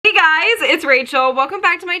guys, it's Rachel. Welcome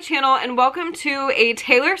back to my channel and welcome to a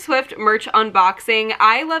Taylor Swift merch unboxing.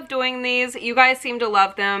 I love doing these. You guys seem to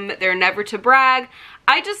love them. They're never to brag.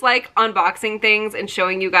 I just like unboxing things and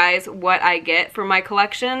showing you guys what I get from my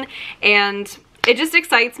collection, and it just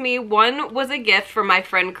excites me. One was a gift from my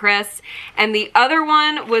friend Chris, and the other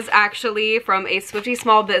one was actually from a Swiftie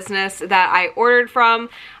small business that I ordered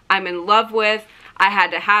from. I'm in love with. I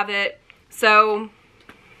had to have it. So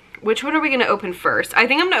which one are we going to open first? I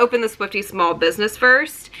think I'm going to open the Swiftie small business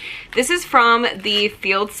first. This is from the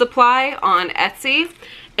Field Supply on Etsy,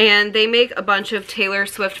 and they make a bunch of Taylor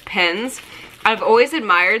Swift pins. I've always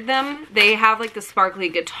admired them. They have like the sparkly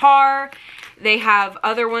guitar. They have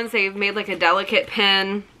other ones. They've made like a delicate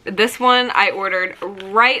pin. This one I ordered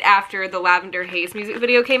right after the Lavender Haze music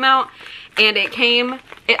video came out, and it came,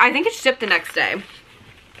 I think it shipped the next day.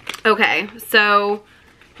 Okay, so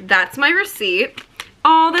that's my receipt.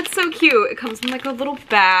 Oh, that's so cute. It comes in like a little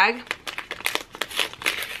bag.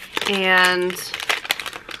 And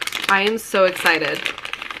I am so excited.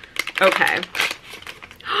 Okay.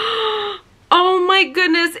 Oh my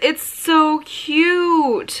goodness, it's so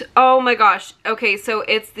cute. Oh my gosh. Okay, so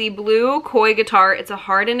it's the blue koi guitar. It's a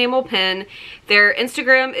hard enamel pin. Their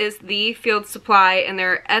Instagram is thefieldsupply, and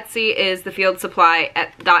their Etsy is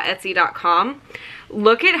thefieldsupply.etsy.com.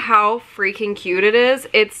 Look at how freaking cute it is.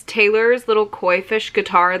 It's Taylor's little koi fish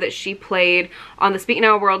guitar that she played on the Speak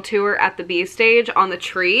Now World Tour at the B stage on the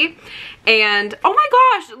tree. And oh my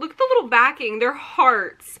gosh, look at the little backing. They're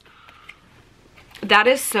hearts. That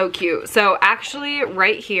is so cute. So actually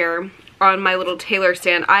right here on my little Taylor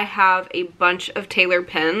stand, I have a bunch of Taylor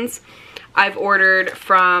pins. I've ordered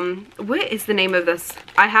from, what is the name of this?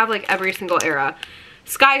 I have like every single era.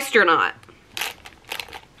 Skystronaut.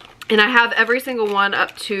 And I have every single one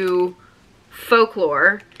up to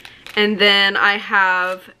Folklore. And then I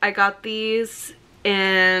got these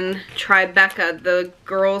in Tribeca. The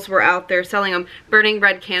girls were out there selling them, burning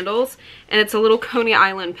red candles. And it's a little Coney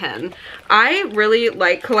Island pin. I really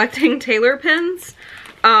like collecting Taylor pins.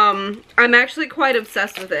 I'm actually quite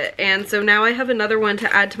obsessed with it. And so now I have another one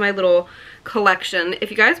to add to my little collection. If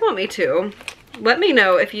you guys want me to, let me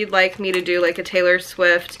know if you'd like me to do like a Taylor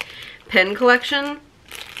Swift pin collection.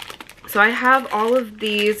 So I have all of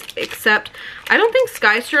these except, I don't think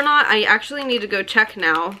Skystronaut, I actually need to go check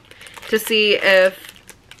now to see if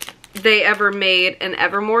they ever made an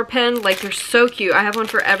Evermore pin. Like, they're so cute. I have one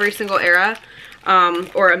for every single era,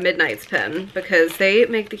 or a Midnight's pin, because they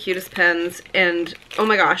make the cutest pins. And oh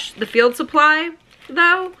my gosh, the Field Supply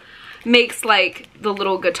though makes like the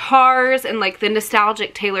little guitars and like the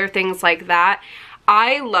nostalgic Taylor things like that.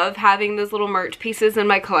 I love having those little merch pieces in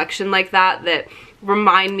my collection like that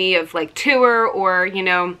remind me of like tour, or you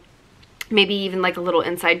know, maybe even like a little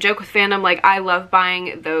inside joke with fandom. Like, I love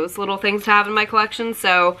buying those little things to have in my collection.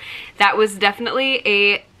 So that was definitely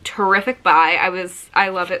a terrific buy. I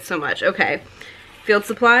love it so much. Okay, Field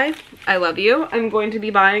Supply, I love you. I'm going to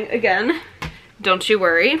be buying again, don't you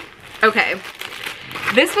worry. Okay,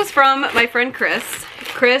 this was from my friend Chris.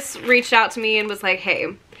 Chris reached out to me and was like,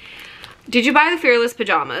 hey, did you buy the Fearless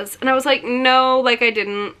pajamas? And I was like, no, like I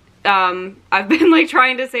didn't. I've been like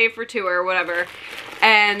trying to save for tour or whatever.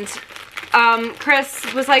 And Chris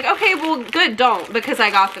was like, okay, well good, don't, because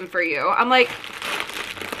I got them for you. I'm like,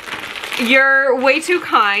 you're way too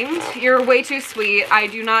kind. You're way too sweet. I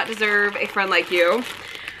do not deserve a friend like you.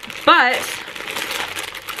 But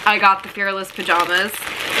I got the Fearless pajamas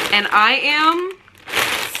and I am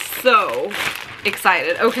so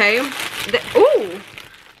excited. Okay. Ooh,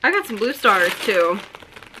 I got some blue stars too.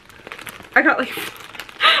 I got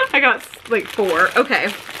like 4.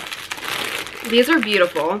 Okay. These are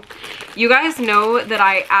beautiful. You guys know that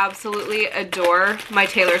I absolutely adore my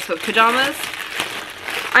Taylor Swift pajamas.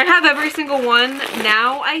 I have every single one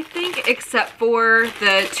now, I think, except for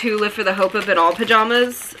the 2 Live for the Hope of It All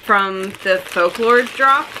pajamas from the Folklore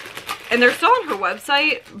drop. And they're still on her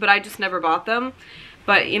website, but I just never bought them.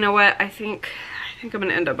 But you know what? I think I'm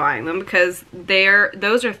gonna end up buying them because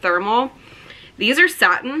those are thermal. These are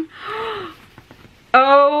satin.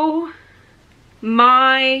 Oh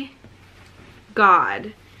my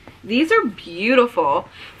god, these are beautiful.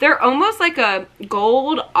 They're almost like a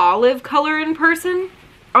gold olive color in person.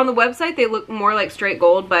 On the website they look more like straight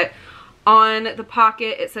gold, but on the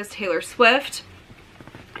pocket it says Taylor Swift.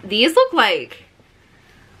 These look like,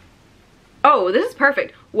 oh, this is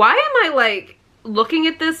perfect. Why am I like looking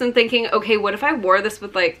at this and thinking, okay, what if I wore this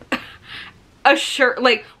with like a shirt?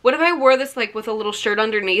 Like, what if I wore this like with a little shirt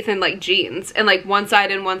underneath and like jeans and like one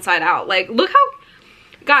side in, one side out? Like, look how,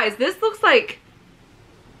 guys, this looks like,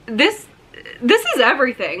 this is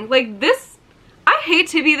everything. Like, this, I hate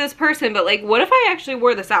to be this person, but like, what if I actually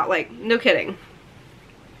wore this out? Like, no kidding.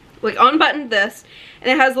 Like, unbuttoned this,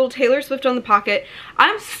 and it has a little Taylor Swift on the pocket.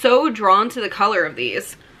 I'm so drawn to the color of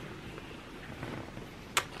these.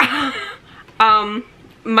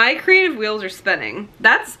 My creative wheels are spinning.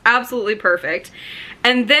 That's absolutely perfect.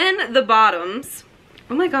 And then the bottoms.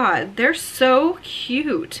 Oh my god, they're so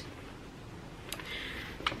cute.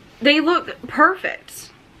 They look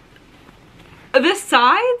perfect. The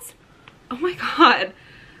sides, oh my god.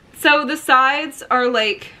 So the sides are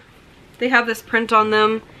like, they have this print on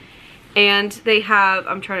them, and they have,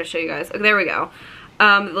 I'm trying to show you guys. Okay, there we go.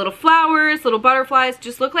 Little flowers, little butterflies,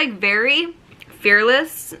 just look like very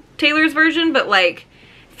Fearless Taylor's version, but like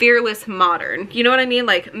Fearless modern. You know what I mean?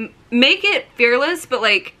 Like, make it Fearless, but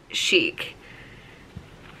like chic.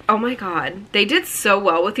 Oh my god, they did so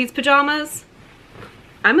well with these pajamas.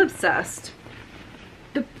 I'm obsessed.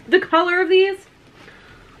 The color of these,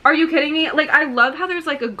 are you kidding me? Like, I love how there's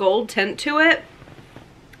like a gold tint to it,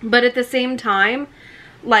 but at the same time,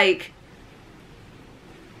 like,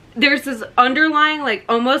 there's this underlying, like,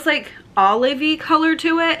 almost like olive-y color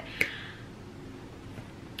to it.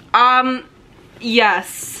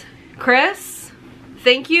 Yes, Chris,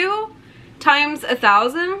 thank you times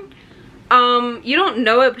 1,000. You don't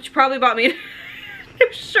know it, but you probably bought me a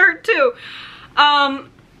new shirt too.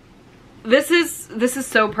 This is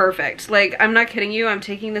so perfect. Like, I'm not kidding you. I'm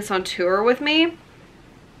taking this on tour with me.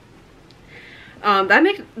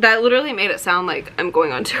 That literally made it sound like I'm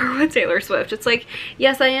going on tour with Taylor Swift. It's like,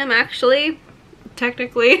 yes, I am actually.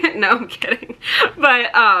 Technically. No, I'm kidding.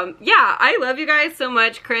 But yeah, I love you guys so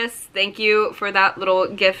much. Chris, thank you for that little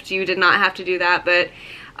gift. You did not have to do that, but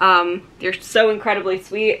you're so incredibly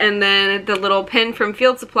sweet. And then the little pin from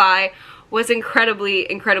Field Supply was incredibly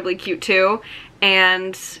cute too.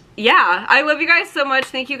 And yeah, I love you guys so much.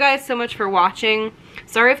 Thank you guys so much for watching.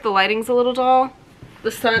 Sorry if the lighting's a little dull. The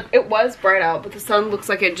sun, it was bright out, but the sun looks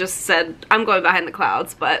like it just said, I'm going behind the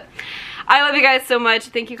clouds. But I love you guys so much.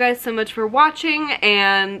 Thank you guys so much for watching,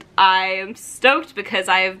 and I am stoked because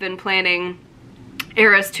I have been planning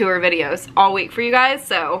Eras Tour videos all week for you guys,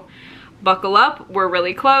 so buckle up. We're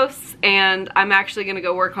really close, and I'm actually gonna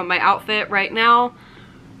go work on my outfit right now.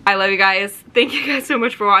 I love you guys. Thank you guys so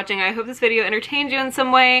much for watching. I hope this video entertained you in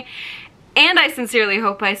some way, and I sincerely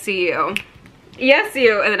hope I see you. Yes, see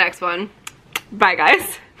you in the next one. Bye,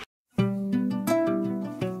 guys.